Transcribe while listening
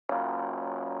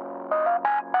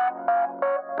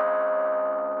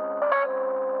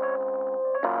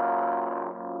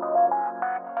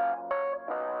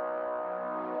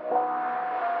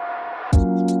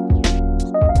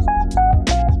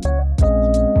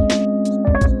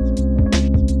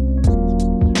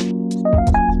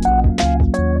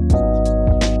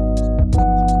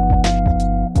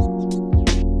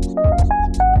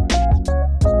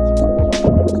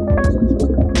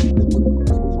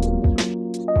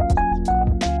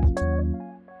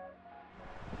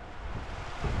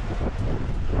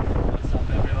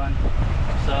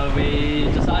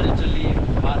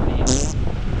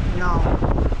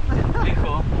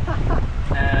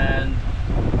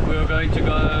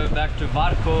go back to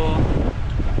Varko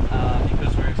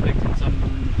because we're expecting some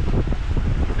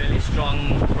fairly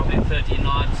strong, probably 30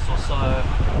 knots or so,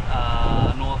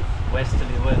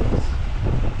 northwesterly winds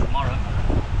tomorrow.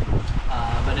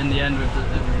 But in the end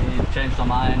we've changed our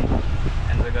mind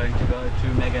and we're going to go to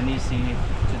Meganisi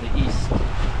to the east,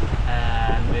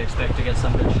 and we expect to get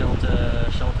some good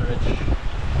shelterage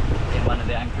in one of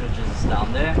the anchorages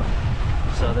down there.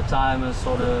 So the time is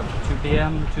sort of 2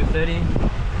 p.m, 2:30,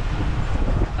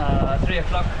 3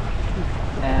 o'clock,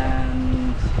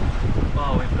 and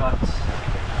well, we've got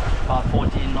about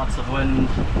 14 knots of wind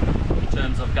in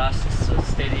terms of gusts, so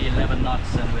steady 11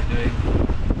 knots, and we're doing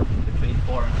between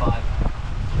 4 and 5.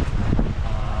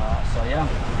 So yeah,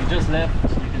 we just left.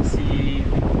 You can see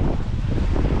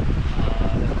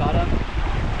Lefkada.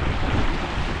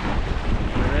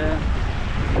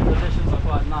 The conditions are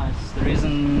quite nice. The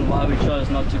reason why we chose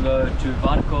not to go to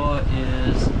Varko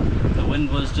is the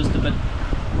wind was just a bit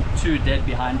too dead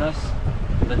behind us,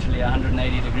 literally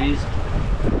 180 degrees.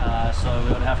 So we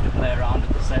would have to play around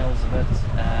with the sails a bit,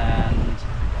 and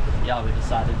yeah, we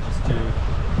decided just to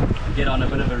get on a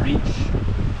bit of a reach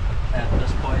at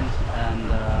this point and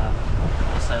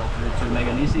sail through to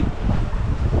Meganisi.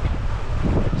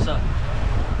 So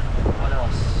what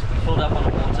else? We filled up on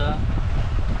water.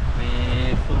 We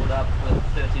filled up with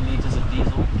 30 liters of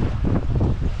diesel,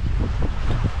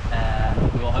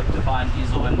 and we will hope to find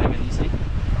diesel in Meganisi,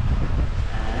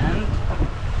 and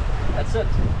that's it.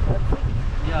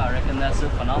 Yeah, I reckon that's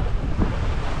it for now.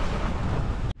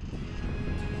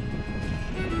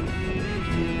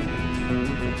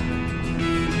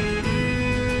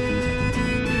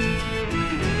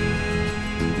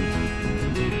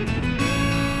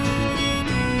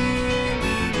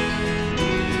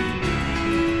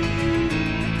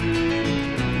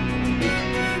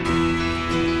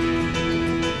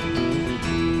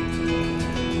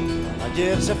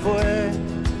 Ayer se fue,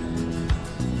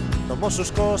 tomó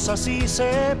sus cosas y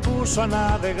se puso a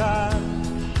navegar.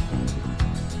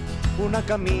 Una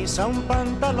camisa, un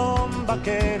pantalón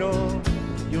vaquero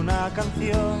y una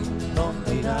canción.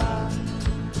 ¿Dónde irá?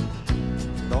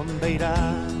 ¿Dónde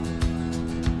irá?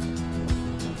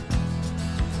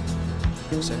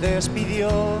 Se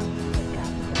despidió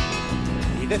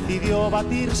y decidió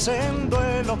batirse en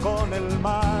duelo con el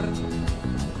mar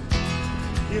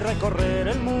y recorrer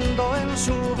el mundo en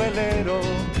su velero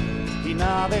y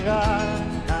navegar,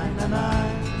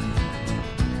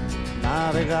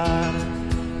 navegar.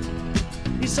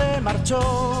 Y se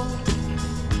marchó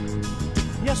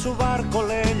y a su barco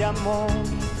le llamó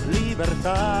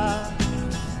libertad,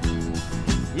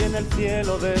 y en el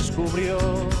cielo descubrió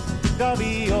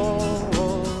gaviotas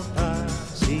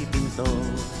y pintó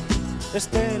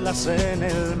estelas en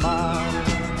el mar.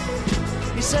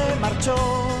 Y se marchó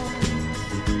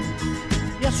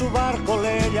y a su barco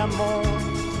le llamó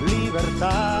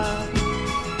libertad,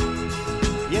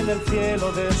 y en el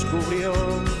cielo descubrió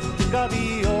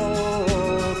gaviotas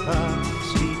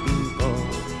y pintó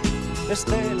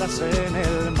estelas en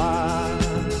el mar.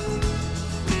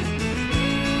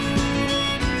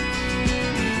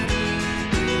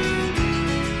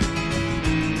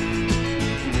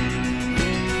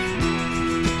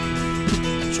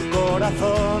 Su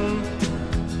corazón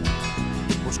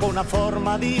buscó una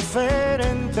forma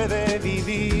diferente de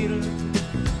vivir,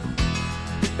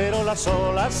 pero las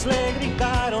olas le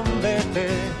gritaron vete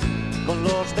con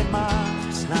los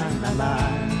demás,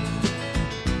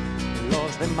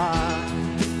 los demás.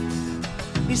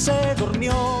 Y se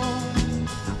durmió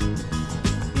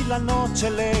y la noche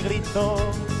le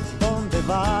gritó ¿dónde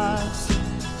vas?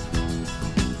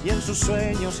 Y en sus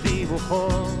sueños dibujó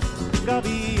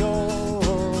gaviotas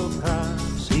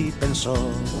y pensó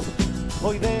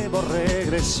hoy debo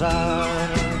regresar.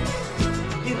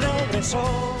 Y regresó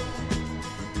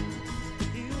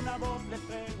y una voz le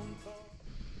preguntó.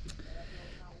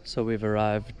 So we've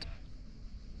arrived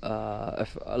a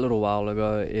little while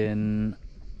ago in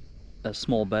a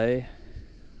small bay.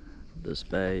 This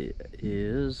bay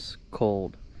is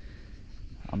called,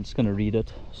 I'm just going to read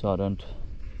it so I don't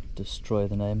destroy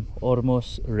the name,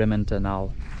 Ormos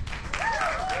Rementinou.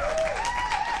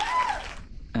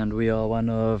 And we are one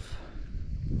of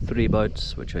 3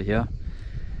 boats which are here.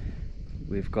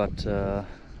 We've got our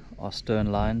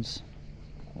stern lines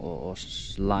or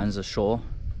lines ashore.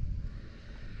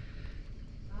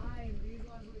 These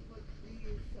ones we put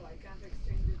these so I can't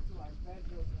exchange it to our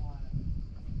bedroom one.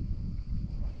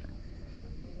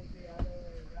 The other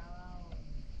way around.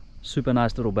 Super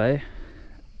nice little bay,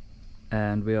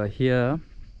 and we are here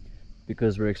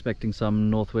because we're expecting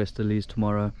some northwesterlies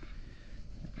tomorrow,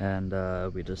 and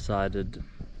we decided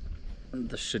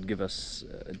this should give us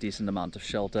a decent amount of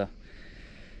shelter.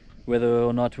 Whether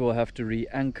or not we'll have to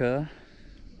re-anchor,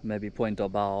 maybe point our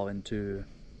bow into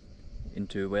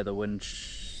where the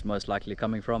wind's most likely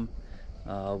coming from,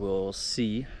 we'll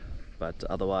see, but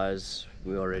otherwise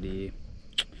we're already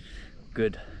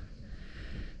good.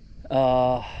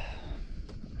 I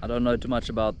don't know too much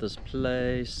about this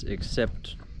place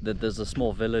except that there's a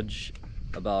small village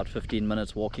about 15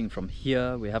 minutes walking from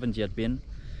here. We haven't yet been,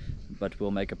 but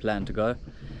we'll make a plan to go.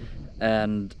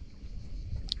 And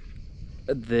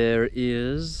there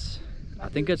is, I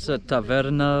think it's a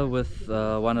taverna with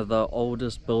one of the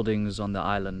oldest buildings on the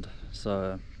island,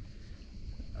 so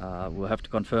we'll have to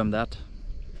confirm that,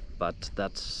 but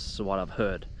that's what I've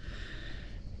heard.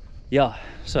 Yeah,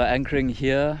 so anchoring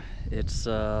here, it's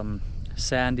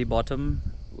sandy bottom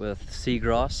with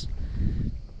seagrass,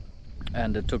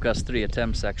 and it took us 3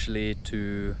 attempts actually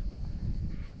to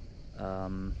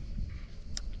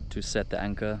set the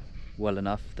anchor well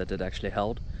enough that it actually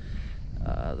held.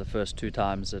 The first 2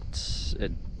 times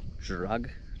it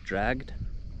dragged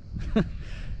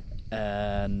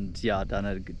and yeah,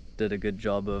 Danah did a good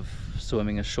job of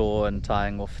swimming ashore and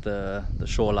tying off the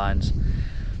shorelines.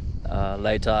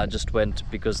 Later I just went,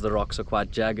 because the rocks are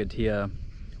quite jagged here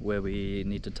where we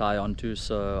need to tie onto,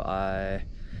 so I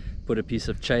put a piece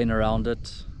of chain around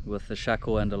it with a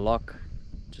shackle and a lock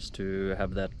just to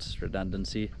have that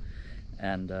redundancy,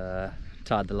 and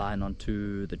tied the line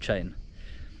onto the chain.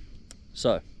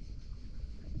 So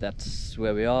that's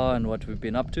where we are and what we've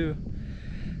been up to.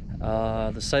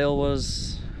 The sail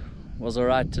was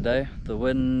alright today. The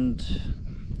wind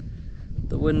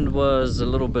was a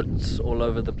little bit all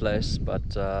over the place, but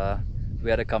we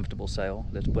had a comfortable sail,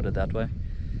 let's put it that way.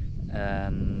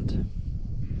 And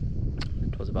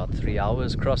it was about 3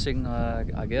 hours crossing,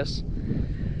 I guess.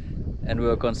 And we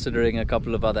were considering a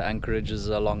couple of other anchorages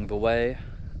along the way,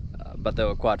 but they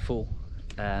were quite full.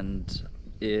 And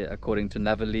according to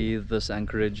Navali, this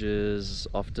anchorage is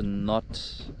often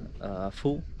not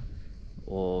full,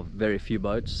 or very few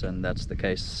boats, and that's the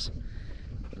case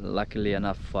luckily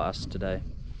enough for us today.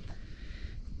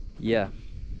 Yeah,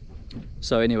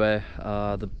 so anyway,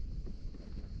 the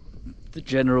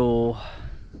general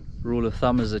rule of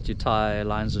thumb is that you tie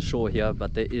lines ashore here,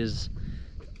 but there is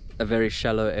a very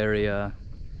shallow area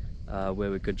where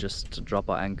we could just drop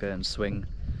our anchor and swing.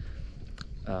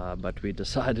 But we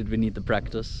decided we need the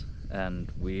practice, and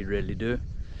we really do.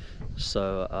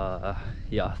 So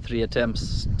yeah, 3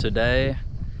 attempts today,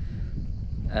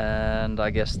 and I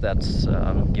guess that's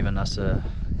given us a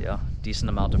decent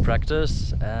amount of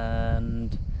practice,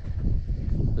 and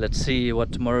let's see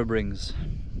what tomorrow brings.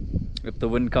 If the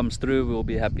wind comes through, we'll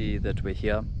be happy that we're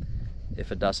here.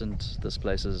 If it doesn't, this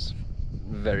place is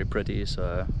very pretty,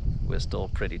 so we're still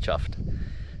pretty chuffed.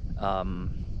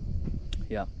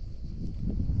 Yeah,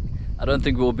 I don't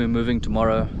think we'll be moving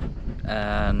tomorrow,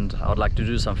 and I would like to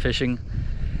do some fishing,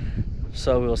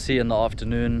 so we'll see in the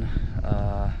afternoon.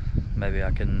 Maybe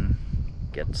I can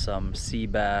get some sea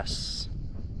bass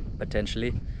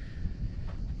potentially.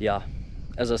 Yeah,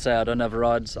 as I say, I don't have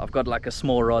rods. I've got like a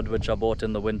small rod which I bought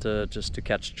in the winter just to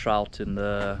catch trout in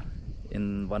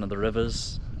one of the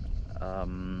rivers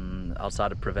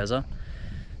outside of Preveza.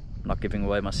 Not giving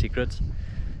away my secrets,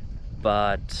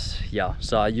 but yeah,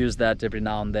 so I use that every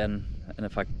now and then, and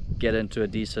if I get into a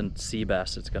decent sea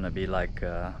bass, it's gonna be like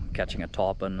catching a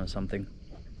tarpon or something.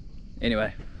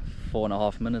 Anyway,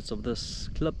 4.5 minutes of this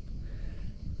clip.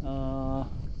 I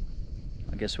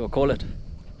guess we'll call it.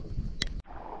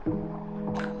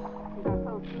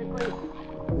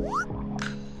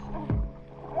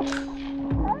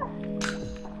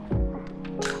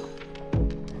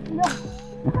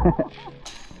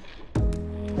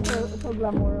 So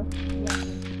glamorous.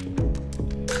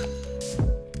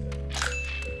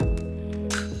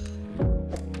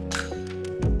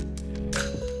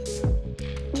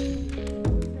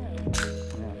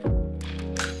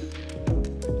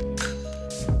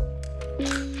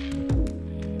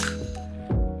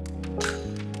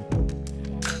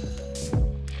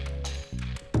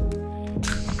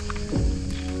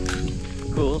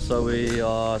 Cool, so we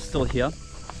are still here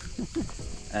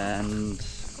and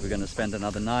we're going to spend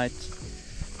another night.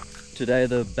 Today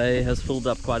the bay has filled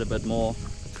up quite a bit more,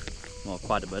 well,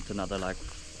 quite a bit, another like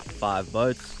 5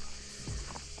 boats,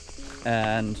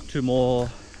 and 2 more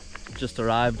just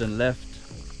arrived and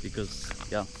left because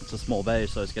yeah, it's a small bay,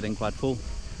 so it's getting quite full.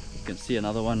 You can see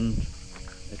another one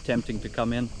attempting to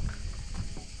come in.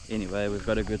 Anyway, we've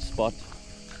got a good spot,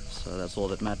 so that's all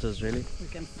that matters really. We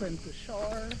can swim to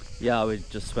shore. Yeah, we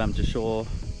just swam to shore,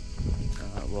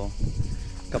 well,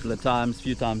 a couple of times,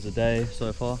 few times a day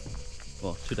so far,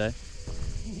 well, today,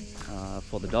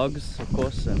 for the dogs of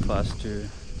course, and for us to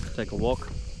take a walk.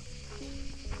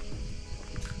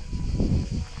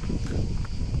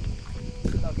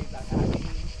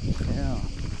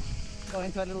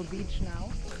 going to a little beach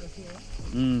now over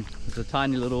here. It's a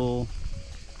tiny little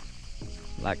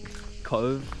like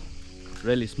cove,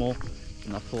 really small,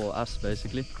 enough for us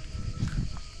basically.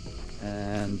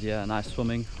 And yeah, nice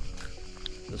swimming.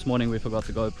 This morning we forgot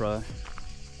the GoPro,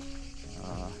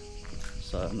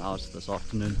 so now it's this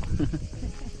afternoon.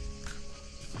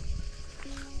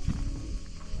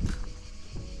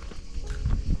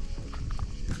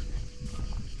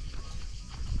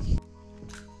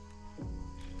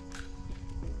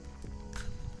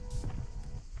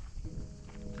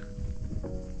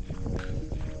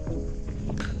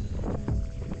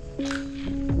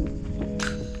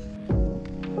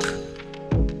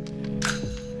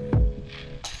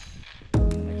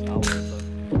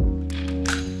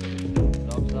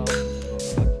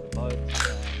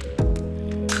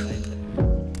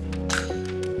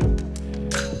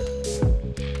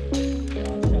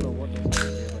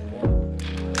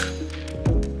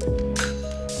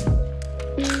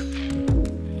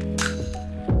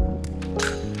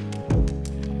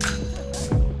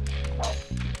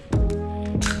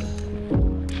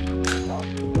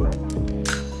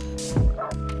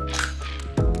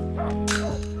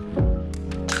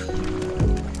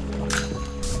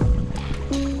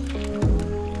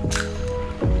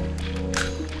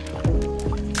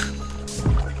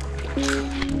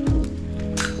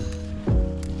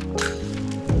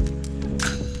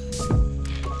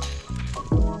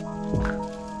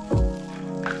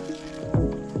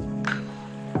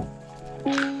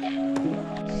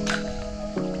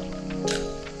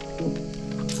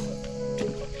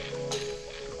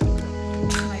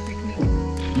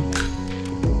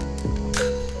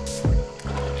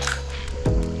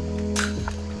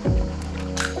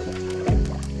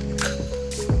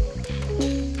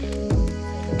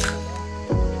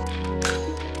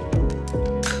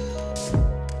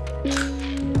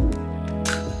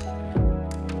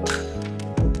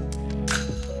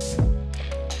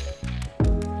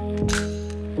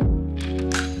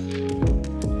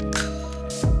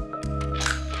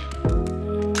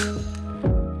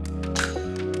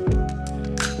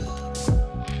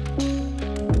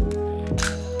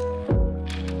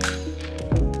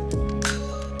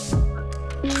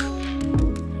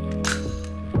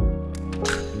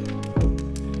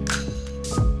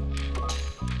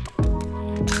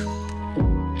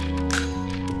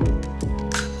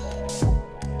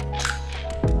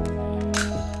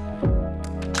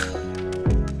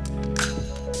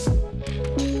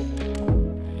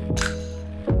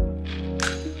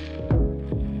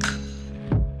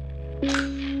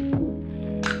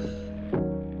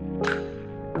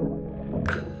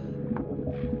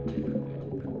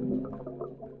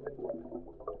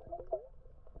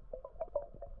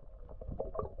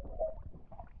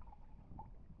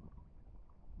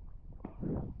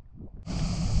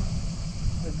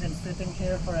 We've been sitting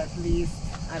here for at least,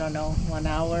 I don't know, 1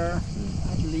 hour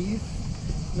at least,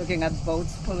 looking at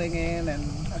boats pulling in and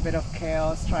a bit of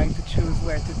chaos, trying to choose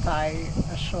where to tie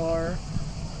ashore.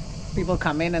 People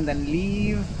come in and then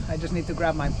leave. I just need to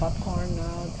grab my popcorn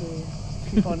now to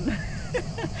keep on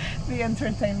the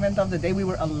entertainment of the day. We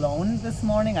were alone this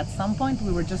morning. At some point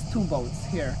we were just 2 boats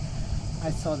here. I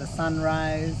saw the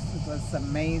sunrise. It was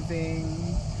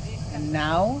amazing. And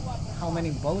now, how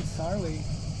many boats are we?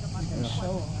 You can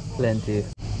show. Plenty.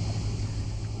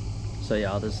 So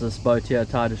yeah, there's this boat here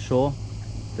tied ashore.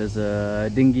 There's a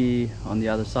dinghy on the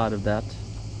other side of that,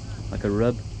 like a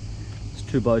rib. There's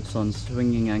 2 boats on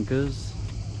swinging anchors.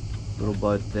 Little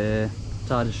boat there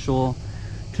tied ashore.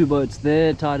 2 boats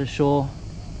there tied ashore.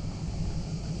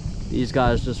 These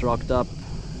guys just rocked up,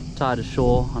 tied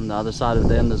ashore. On the other side of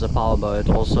them there's a power boat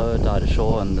also tied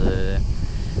ashore, and a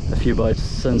few boats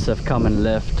since have come and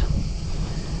left.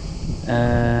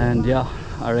 And yeah,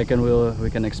 I reckon we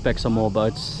can expect some more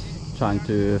boats trying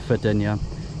to fit in here.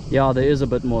 Yeah, there is a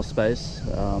bit more space,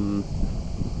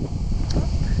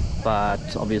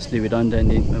 but obviously we don't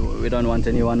want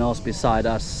anyone else beside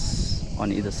us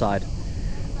on either side,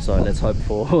 so let's hope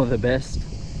for the best.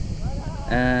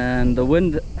 And the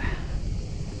wind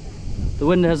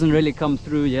hasn't really come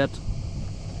through yet,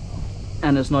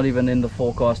 and it's not even in the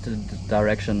forecasted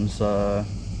direction, so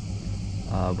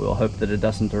we'll hope that it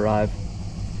doesn't arrive,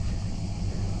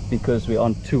 because we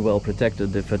aren't too well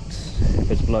protected if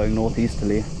it's blowing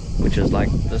northeasterly, which is like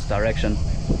this direction.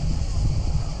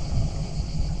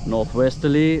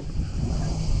 Northwesterly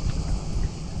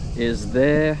is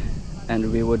there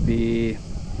and we would be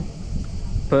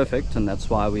perfect, and that's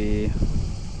why we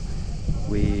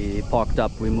parked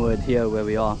up, we moored here where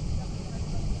we are.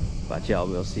 But yeah,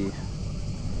 we'll see.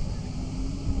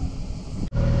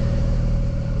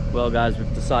 Well guys,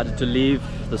 we've decided to leave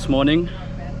this morning.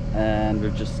 and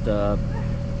we've just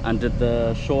undid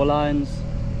the shorelines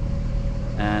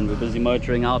and we're busy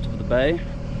motoring out of the bay.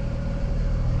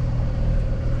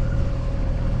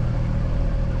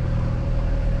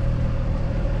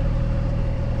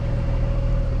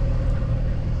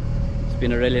 It's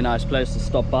been a really nice place to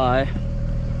stop by,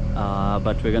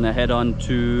 but we're gonna head on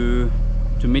to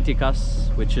Mitikas,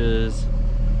 which is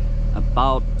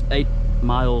about 8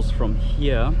 miles from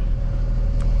here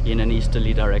in an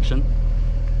easterly direction,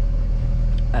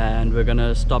 and we're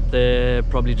gonna stop there,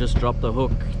 probably just drop the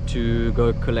hook to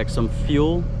go collect some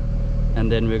fuel,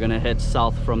 and then we're gonna head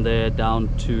south from there down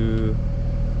to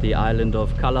the island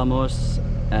of Kalamos,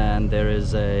 and there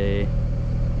is a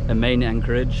main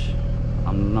anchorage.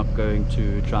 I'm not going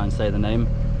to try and say the name,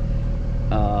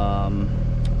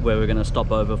 where we're gonna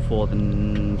stop over for the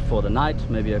night,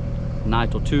 maybe a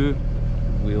night or two.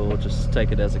 We'll just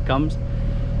take it as it comes.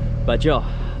 But yeah,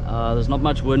 there's not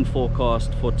much wind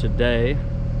forecast for today,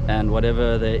 and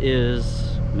whatever there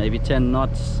is, maybe 10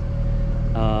 knots.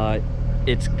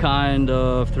 It's kind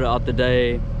of throughout the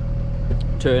day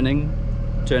turning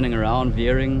around,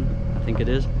 veering, I think it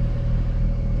is.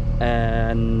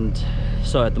 And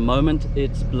so at the moment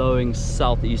it's blowing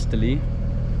southeasterly,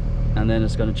 and then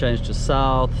it's going to change to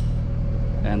south,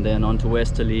 and then on to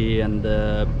westerly, and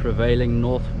the prevailing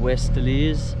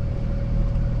northwesterlies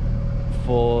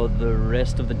for the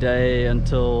rest of the day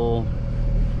until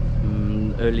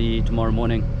early tomorrow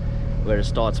morning, where it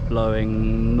starts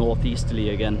blowing northeasterly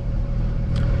again.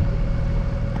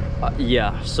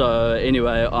 Yeah, so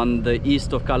anyway, on the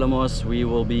east of Kalamos we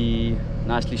will be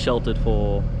nicely sheltered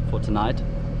for tonight.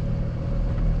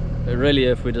 Really,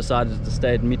 if we decided to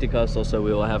stay at Mitikas also,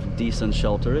 we will have decent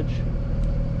shelterage.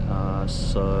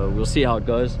 So we'll see how it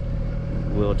goes.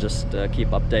 We'll just keep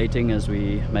updating as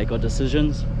we make our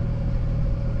decisions.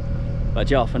 But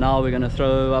yeah, for now we're going to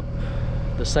throw up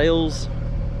the sails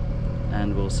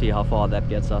and we'll see how far that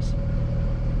gets us.